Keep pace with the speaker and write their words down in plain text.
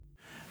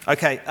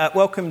Okay,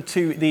 welcome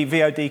to the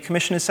VoD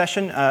Commissioners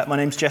session. My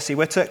name's Jesse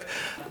Whittock.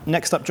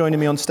 Next up joining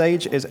me on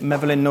stage is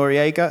Mevelyn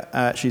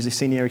Noriega. She's a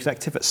senior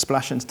executive at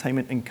Splash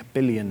Entertainment in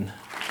Kabillion.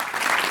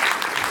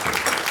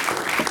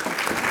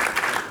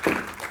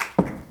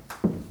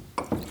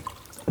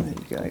 There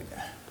you go.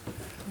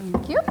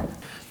 Thank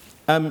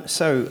you.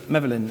 So,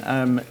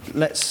 Mevelyn,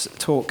 let's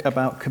talk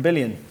about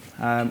Kabillion,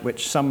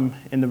 which some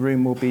in the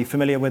room will be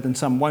familiar with and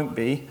some won't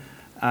be.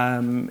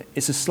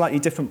 It's a slightly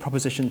different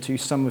proposition to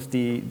some of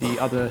the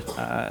other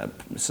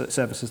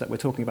services that we're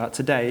talking about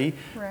today.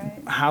 Right.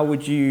 How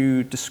would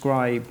you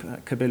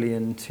describe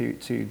Kabillion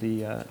to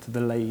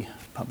the lay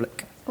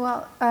public?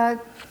 Well,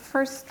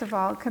 first of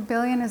all,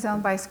 Kabillion is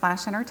owned by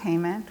Splash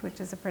Entertainment,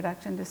 which is a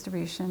production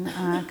distribution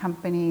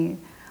company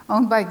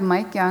owned by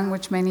Mike Young,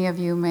 which many of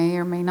you may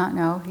or may not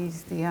know.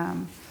 He's the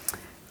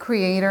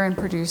creator and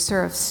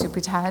producer of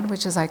Stupid Ted,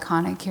 which is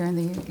iconic here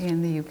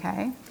in the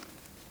UK.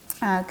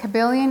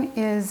 Kabillion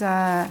is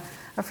a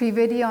free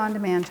video on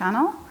demand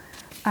channel.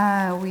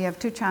 We have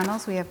two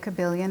channels. We have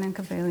Kabillion and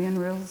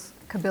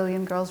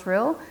Kabillion Girls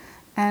Reel.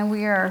 And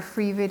we are a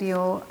free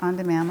video on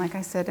demand, like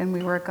I said, and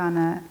we work on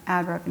an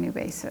ad revenue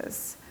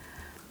basis.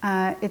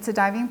 It's a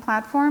diving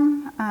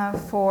platform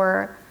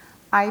for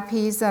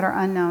IPs that are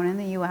unknown in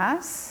the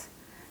US.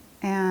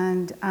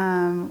 And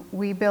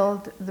we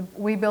build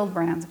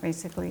brands,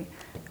 basically.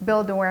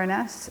 Build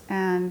awareness,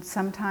 and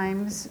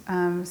sometimes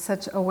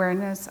such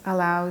awareness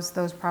allows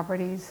those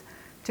properties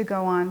to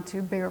go on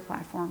to bigger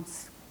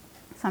platforms.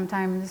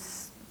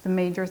 Sometimes the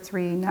major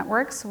three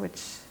networks,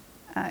 which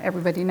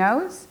everybody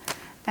knows,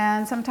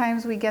 and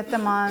sometimes we get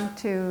them on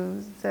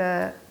to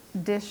the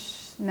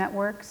dish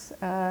networks,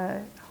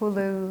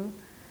 Hulu,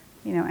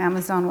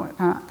 Amazon,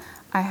 whatnot.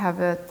 I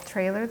have a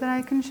trailer that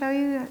I can show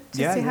you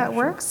to see how it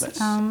works.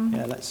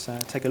 Let's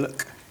take a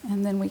look.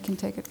 And then we can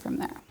take it from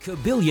there.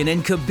 Kabillion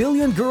and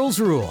Kabillion Girls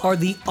Rule are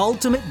the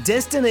ultimate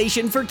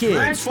destination for kids.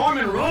 Transform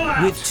and roll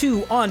out! With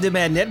 2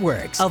 on-demand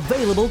networks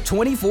available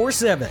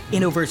 24/7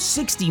 in over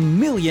 60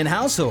 million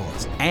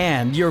households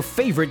and your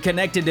favorite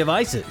connected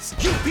devices.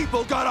 You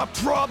people got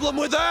a problem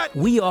with that?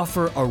 We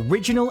offer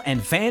original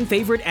and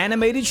fan-favorite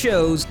animated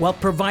shows while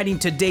providing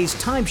today's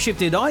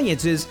time-shifted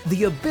audiences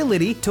the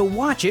ability to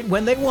watch it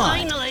when they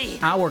want. Finally!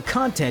 Our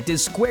content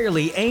is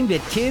squarely aimed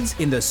at kids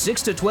in the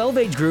 6 to 12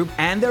 age group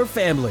and their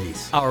families.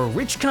 Our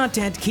rich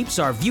content keeps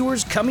our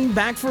viewers coming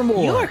back for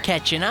more. You're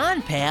catching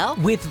on, pal.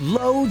 With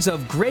loads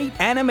of great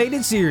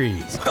animated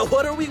series.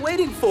 What are we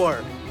waiting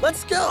for?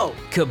 Let's go!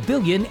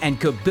 Kabillion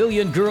and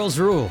Kabillion Girls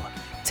Rule.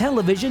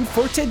 Television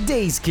for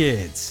today's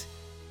kids.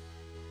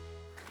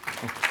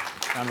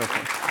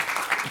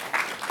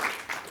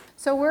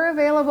 So we're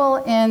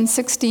available in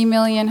 60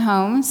 million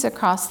homes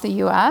across the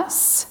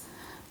U.S.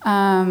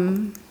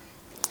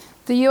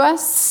 The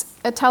U.S.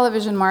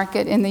 television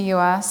market in the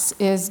U.S.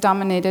 is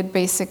dominated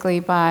basically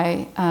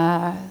by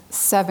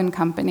 7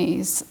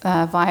 companies: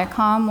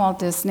 Viacom, Walt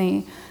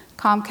Disney,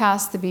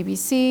 Comcast, the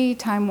BBC,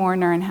 Time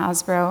Warner, and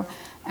Hasbro,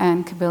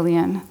 and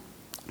Kabillion,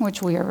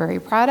 which we are very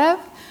proud of.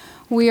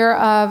 We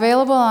are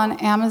available on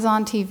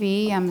Amazon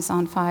TV,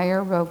 Amazon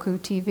Fire, Roku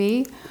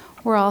TV.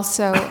 We're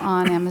also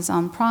on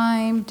Amazon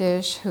Prime,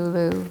 Dish,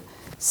 Hulu,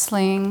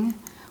 Sling.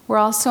 We're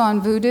also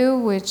on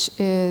VoD, which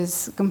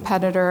is a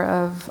competitor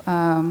of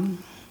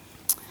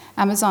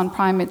Amazon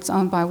Prime. It's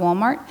owned by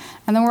Walmart.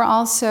 And then we're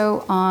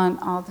also on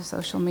all the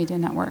social media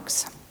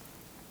networks.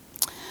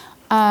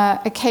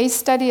 A case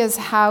study is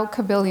how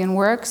Kabillion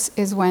works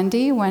is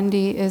Wendy.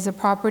 Wendy is a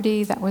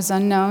property that was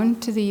unknown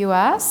to the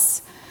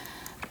US.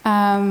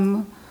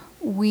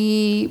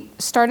 We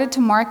started to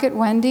market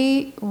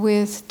Wendy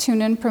with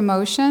tune-in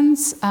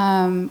promotions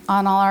on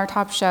all our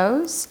top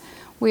shows.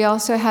 We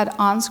also had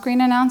on-screen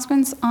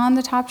announcements on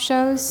the top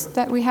shows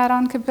that we had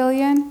on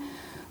Kabillion.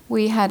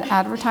 We had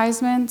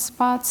advertisement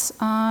spots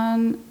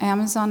on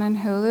Amazon and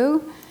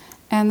Hulu.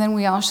 And then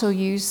we also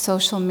used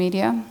social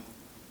media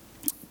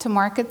to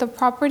market the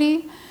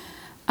property.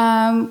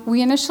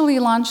 We initially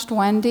launched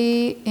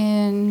Wendy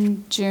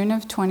in June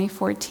of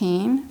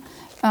 2014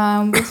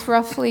 with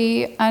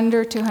roughly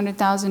under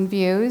 200,000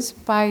 views.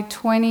 By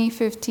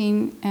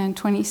 2015 and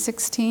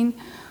 2016,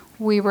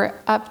 we were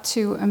up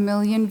to 1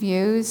 million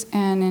views,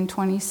 and in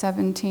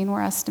 2017,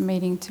 we're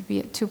estimating to be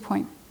at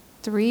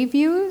 2.3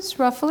 views,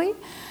 roughly.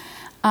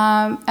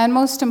 And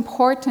most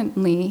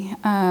importantly,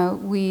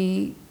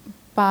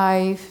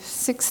 by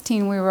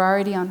 16, we were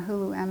already on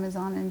Hulu,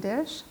 Amazon, and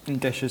Dish.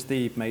 And Dish is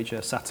the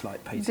major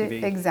satellite pay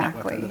TV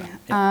exactly. network over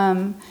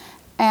there.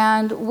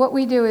 And what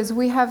we do is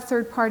we have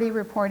third-party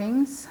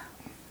reportings,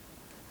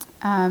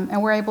 and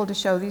we're able to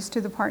show these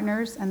to the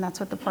partners, and that's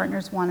what the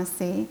partners want to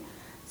see.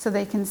 So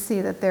they can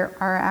see that there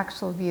are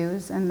actual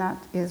views, and that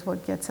is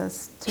what gets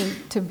us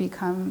to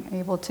become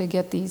able to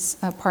get these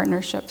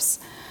partnerships.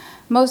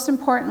 Most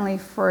importantly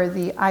for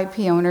the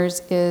IP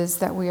owners is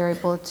that we are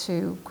able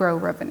to grow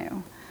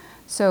revenue.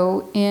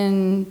 So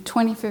in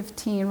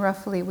 2015,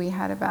 roughly, we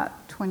had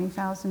about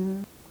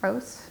 20,000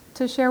 gross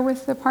to share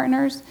with the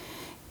partners.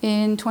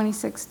 In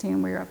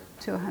 2016, we were up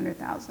to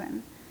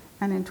 100,000.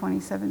 And in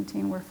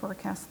 2017, we're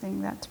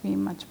forecasting that to be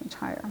much, much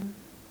higher.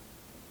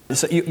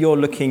 So you're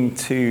looking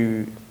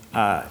to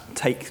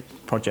take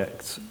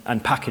projects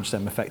and package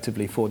them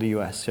effectively for the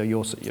US. So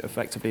you're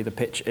effectively, the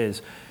pitch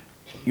is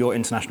your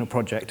international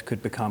project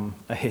could become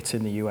a hit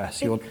in the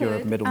US. You're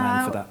a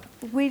middleman for that.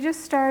 We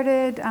just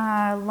started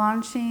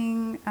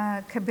launching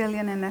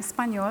Kabillion in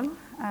Espanol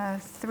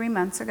 3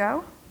 months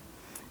ago.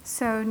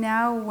 So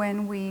now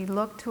when we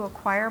look to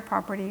acquire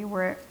property,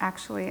 we're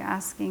actually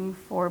asking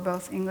for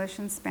both English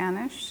and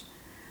Spanish.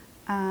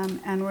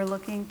 And we're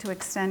looking to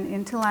extend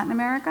into Latin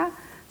America.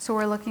 So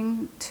we're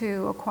looking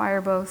to acquire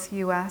both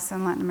US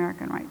and Latin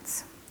American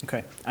rights.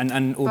 Okay,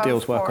 and all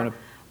deals work on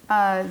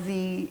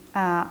the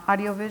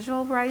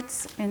audiovisual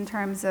rights in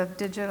terms of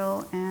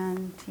digital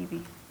and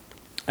TV.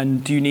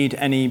 And do you need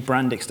any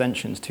brand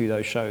extensions to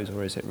those shows,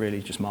 or is it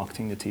really just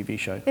marketing the TV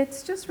show?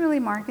 It's just really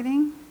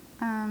marketing.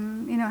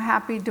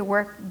 Happy to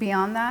work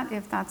beyond that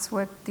if that's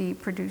what the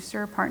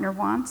producer partner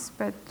wants,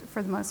 but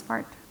for the most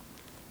part,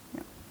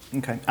 yeah.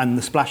 Okay, and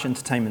the Splash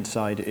Entertainment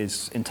side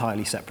is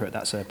entirely separate.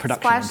 That's a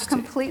production Splash entity.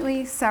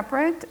 Completely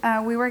separate.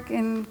 We work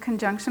in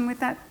conjunction with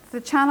that. The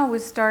channel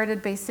was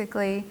started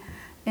basically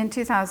in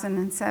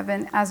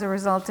 2007 as a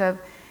result of,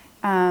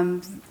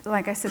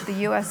 like I said,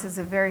 the US is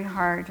a very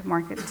hard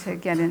market to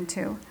get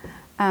into.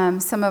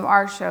 Some of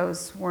our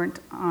shows weren't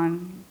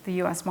on the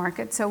US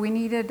market, so we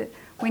needed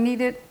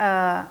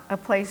a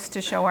place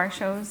to show our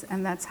shows,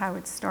 and that's how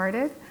it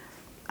started.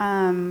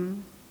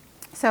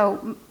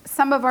 So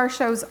some of our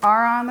shows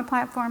are on the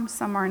platform,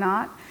 some are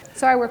not.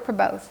 So I work for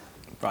both.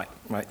 Right.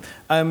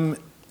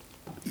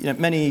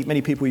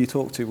 Many people you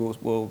talk to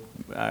will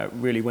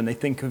really, when they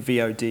think of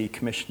VOD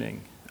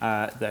commissioning,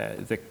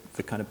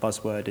 the kind of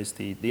buzzword is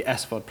the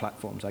SVOD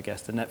platforms, I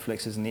guess, the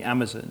Netflixes and the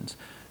Amazons.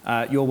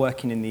 You're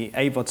working in the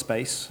AVOD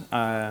space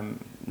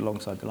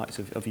alongside the likes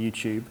of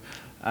YouTube.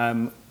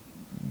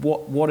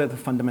 What are the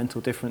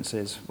fundamental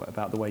differences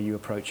about the way you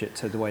approach it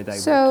to the way they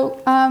would?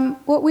 So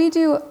what we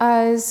do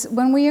is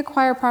when we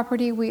acquire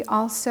property, we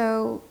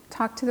also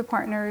talk to the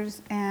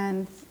partners,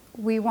 and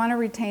we want to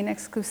retain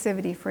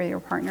exclusivity for your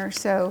partner.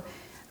 So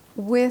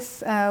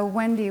with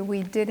Wendy,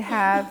 we did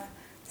have,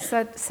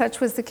 such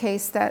was the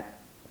case that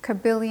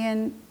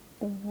Kabillion,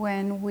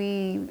 when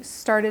we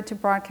started to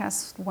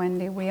broadcast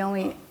Wendy, we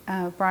only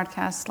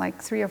broadcast like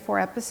 3 or 4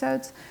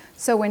 episodes.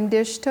 So when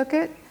Dish took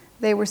it,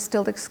 they were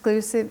still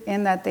exclusive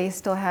in that they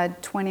still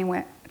had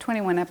 21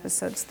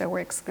 episodes that were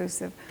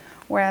exclusive,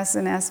 whereas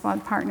an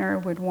SVOD partner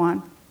would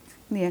want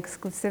the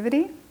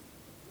exclusivity.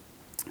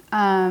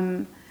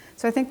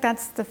 So I think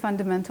that's the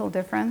fundamental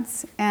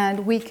difference.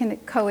 And we can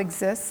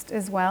coexist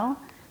as well,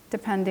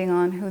 depending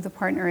on who the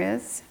partner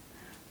is.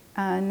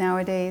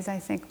 Nowadays, I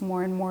think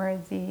more and more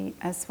the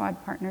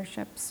SVOD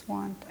partnerships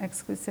want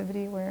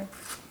exclusivity, where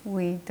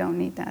we don't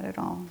need that at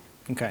all.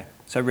 Okay,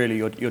 so really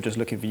you're just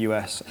looking for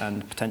US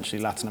and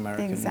potentially Latin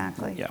American.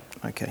 Exactly. Yeah,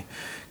 okay,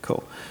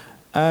 cool.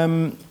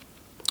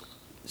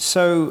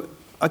 So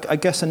I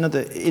guess in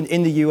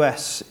the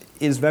US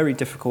is very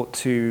difficult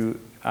to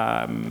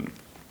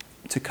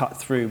cut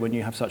through when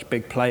you have such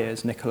big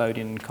players.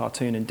 Nickelodeon,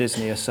 Cartoon, and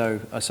Disney are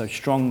so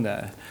strong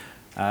there.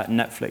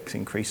 Netflix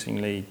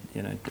increasingly,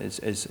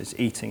 is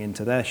eating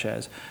into their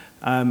shares.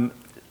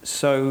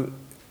 So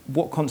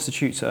what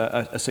constitutes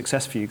a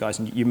success for you guys?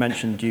 And you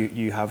mentioned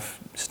you have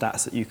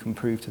stats that you can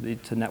prove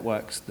to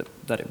networks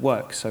that it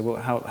works. So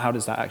how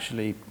does that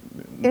actually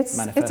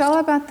manifest? It's all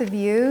about the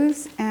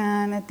views,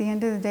 and at the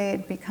end of the day,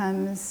 it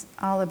becomes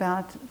all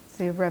about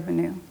the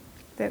revenue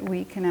that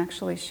we can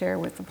actually share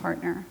with the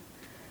partner.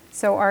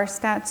 So our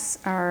stats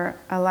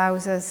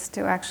allows us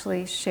to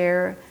actually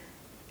share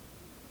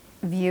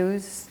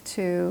views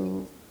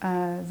to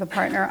the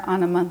partner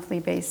on a monthly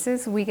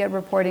basis. We get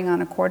reporting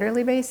on a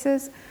quarterly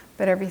basis,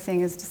 but everything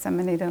is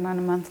disseminated on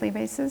a monthly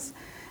basis.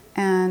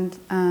 And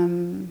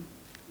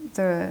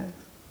the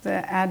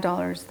ad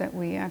dollars that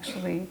we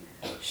actually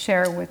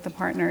share with the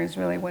partner is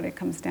really what it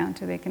comes down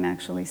to. They can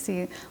actually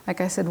see,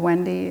 like I said,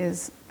 Wendy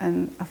is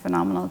a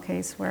phenomenal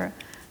case where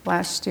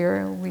last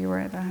year we were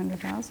at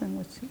 100,000,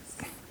 which is,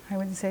 I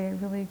would say, a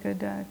really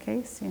good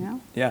case,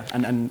 Yeah,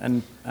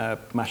 and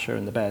Masha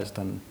and the Bear's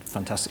done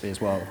fantastically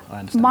as well, I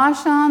understand.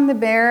 Masha and the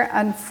Bear,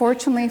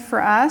 unfortunately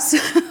for us,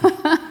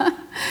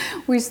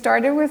 we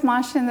started with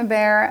Masha and the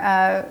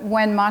Bear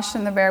when Masha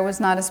and the Bear was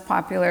not as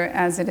popular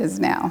as it is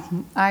now.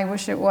 I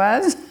wish it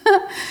was.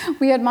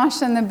 We had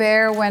Masha and the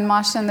Bear when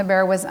Masha and the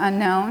Bear was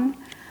unknown.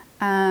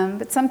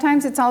 But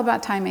sometimes it's all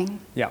about timing.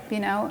 Yeah.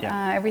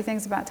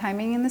 Everything's about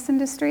timing in this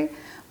industry.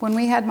 When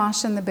we had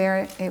Masha and the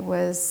Bear, it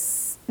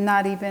was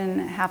not even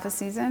half a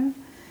season,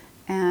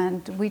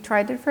 and we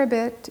tried it for a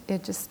bit.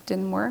 It just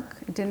didn't work.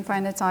 It didn't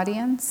find its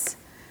audience.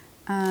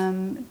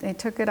 They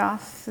took it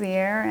off the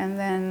air and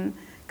then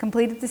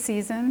completed the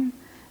season,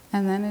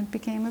 and then it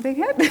became a big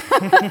hit.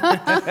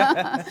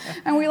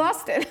 And we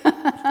lost it.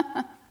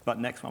 But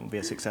next one will be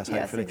a success,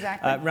 yes, hopefully.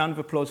 Exactly. Round of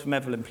applause from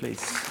Evelyn,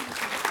 please.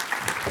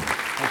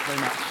 Thanks very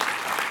much.